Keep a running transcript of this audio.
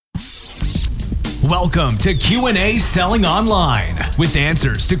Welcome to Q&A Selling Online, with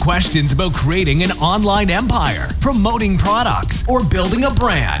answers to questions about creating an online empire, promoting products, or building a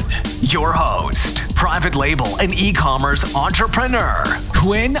brand. Your host, private label and e-commerce entrepreneur,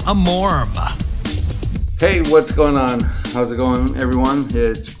 Quinn Amorm. Hey, what's going on? How's it going, everyone?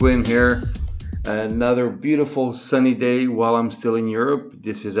 It's Quinn here. Another beautiful sunny day while I'm still in Europe.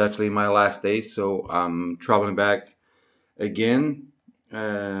 This is actually my last day, so I'm traveling back again.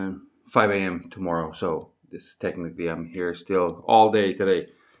 5 a.m. tomorrow, so this technically I'm here still all day today.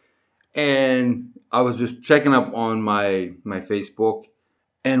 And I was just checking up on my Facebook,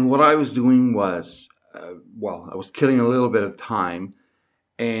 and what I was doing was, I was killing a little bit of time,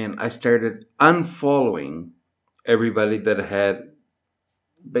 and I started unfollowing everybody that had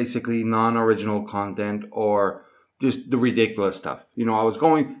basically non-original content or just the ridiculous stuff. You know, I was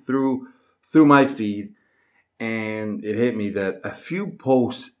going through my feed, and it hit me that a few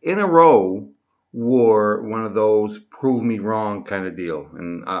posts in a row were one of those prove me wrong kind of deal.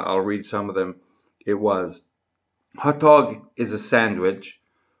 And I'll read some of them. It was, hot dog is a sandwich,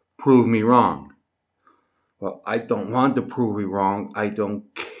 prove me wrong. Well, I don't want to prove you wrong. I don't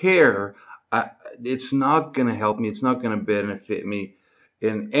care. It's not going to help me. It's not going to benefit me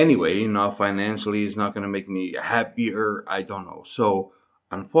in any way. Not financially. It's not going to make me happier. I don't know. So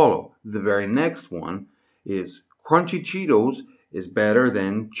unfollow. The very next one is Crunchy Cheetos is better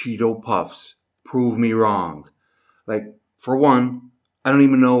than Cheeto Puffs. Prove me wrong. Like, for one, I don't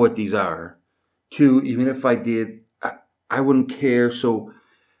even know what these are. Two, even if I did, I wouldn't care. So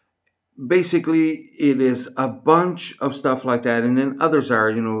basically, it is a bunch of stuff like that. And then others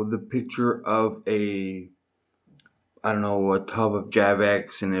are, the picture of a tub of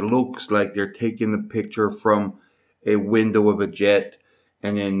Javex, and it looks like they're taking the picture from a window of a jet,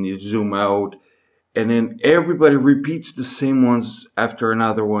 and then you zoom out. And then everybody repeats the same ones after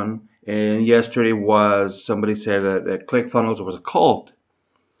another one. And yesterday somebody said that ClickFunnels was a cult.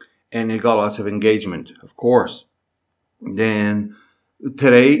 And it got lots of engagement, of course. Then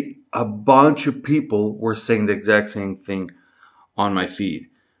today, a bunch of people were saying the exact same thing on my feed.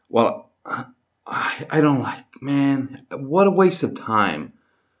 Well, I don't man, what a waste of time.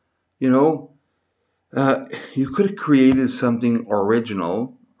 You could have created something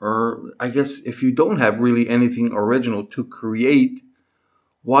original. Or I guess if you don't have really anything original to create,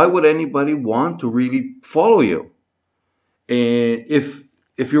 why would anybody want to really follow you? And if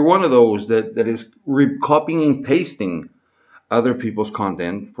you're one of those that is copying and pasting other people's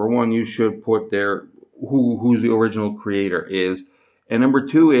content, for one, you should put there who's the original creator is. And number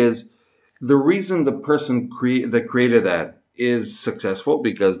two is the reason the person that created that is successful,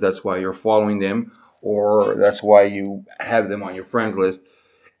 because that's why you're following them, or that's why you have them on your friends list,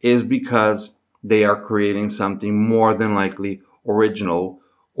 is because they are creating something more than likely original,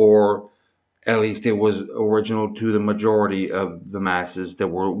 or at least it was original to the majority of the masses that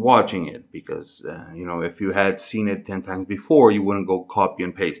were watching it. Because, if you had seen it 10 times before, you wouldn't go copy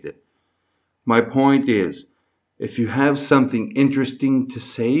and paste it. My point is, if you have something interesting to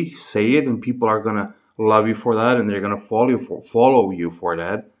say it, and people are going to love you for that, and they're going to follow you for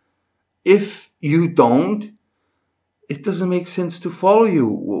that. If you don't, it doesn't make sense to follow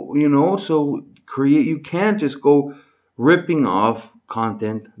you, so you can't just go ripping off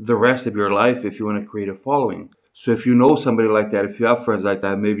content the rest of your life if you want to create a following. So if you know somebody like that, if you have friends like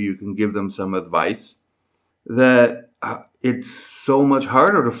that, maybe you can give them some advice that it's so much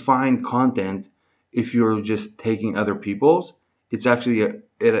harder to find content if you're just taking other people's. It's actually,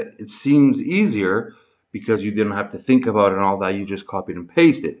 it seems easier because you didn't have to think about it and all that. You just copied and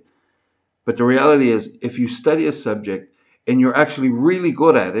pasted. But the reality is, if you study a subject and you're actually really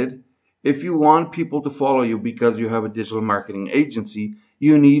good at it, if you want people to follow you because you have a digital marketing agency,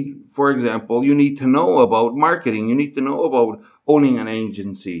 you need to know about marketing. You need to know about owning an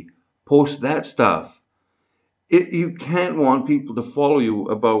agency. Post that stuff. You can't want people to follow you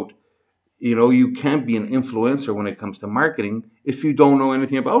about, you can't be an influencer when it comes to marketing if you don't know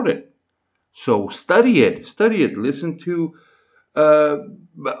anything about it. So study it. Listen to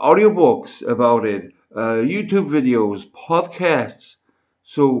audiobooks about it, YouTube videos, podcasts.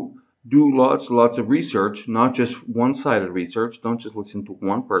 So do lots of research, not just one-sided research. Don't just listen to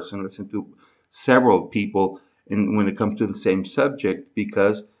one person. Listen to several people when it comes to the same subject,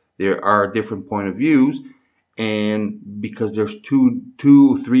 because there are different point of views. And because there's two,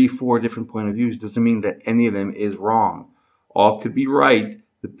 three, four different point of views doesn't mean that any of them is wrong. All could be right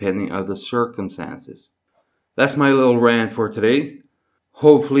depending on the circumstances. That's my little rant for today.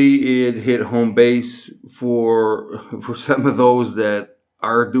 Hopefully it hit home base for some of those that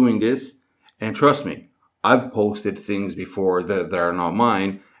are doing this. And trust me, I've posted things before that are not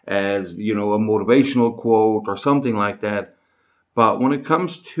mine, as, you know, a motivational quote or something like that. But when it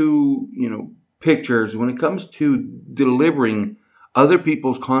comes to, you know, pictures, when it comes to delivering other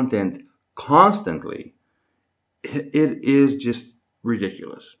people's content constantly, it is just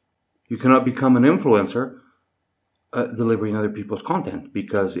ridiculous. You cannot become an influencer delivering other people's content,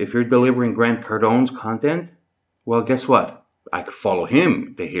 because if you're delivering Grant Cardone's content, well, guess what? I could follow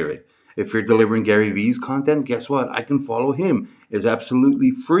him to hear it. If you're delivering Gary Vee's content, guess what? I can follow him. It's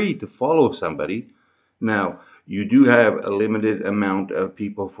absolutely free to follow somebody. Now, you do have a limited amount of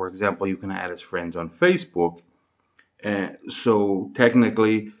people. For example, you can add as friends on Facebook. So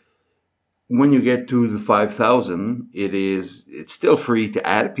technically, when you get to the 5,000, it's still free to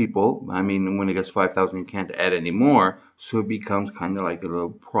add people. I mean, when it gets 5,000, you can't add anymore. So it becomes kind of like a little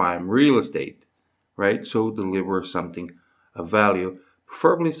prime real estate, right? So deliver something of value,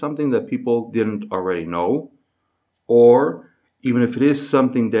 preferably something that people didn't already know, or even if it is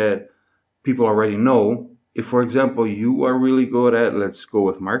something that people already know. If, for example, you are really good at, let's go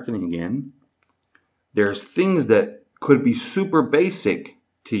with marketing again, there's things that could be super basic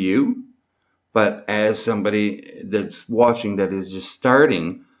to you, but as somebody that's watching that is just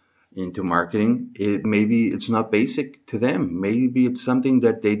starting into marketing, maybe it's not basic to them. Maybe it's something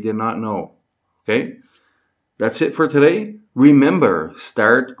that they did not know. Okay? That's it for today. Remember,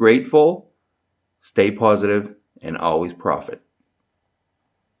 start grateful, stay positive, and always profit.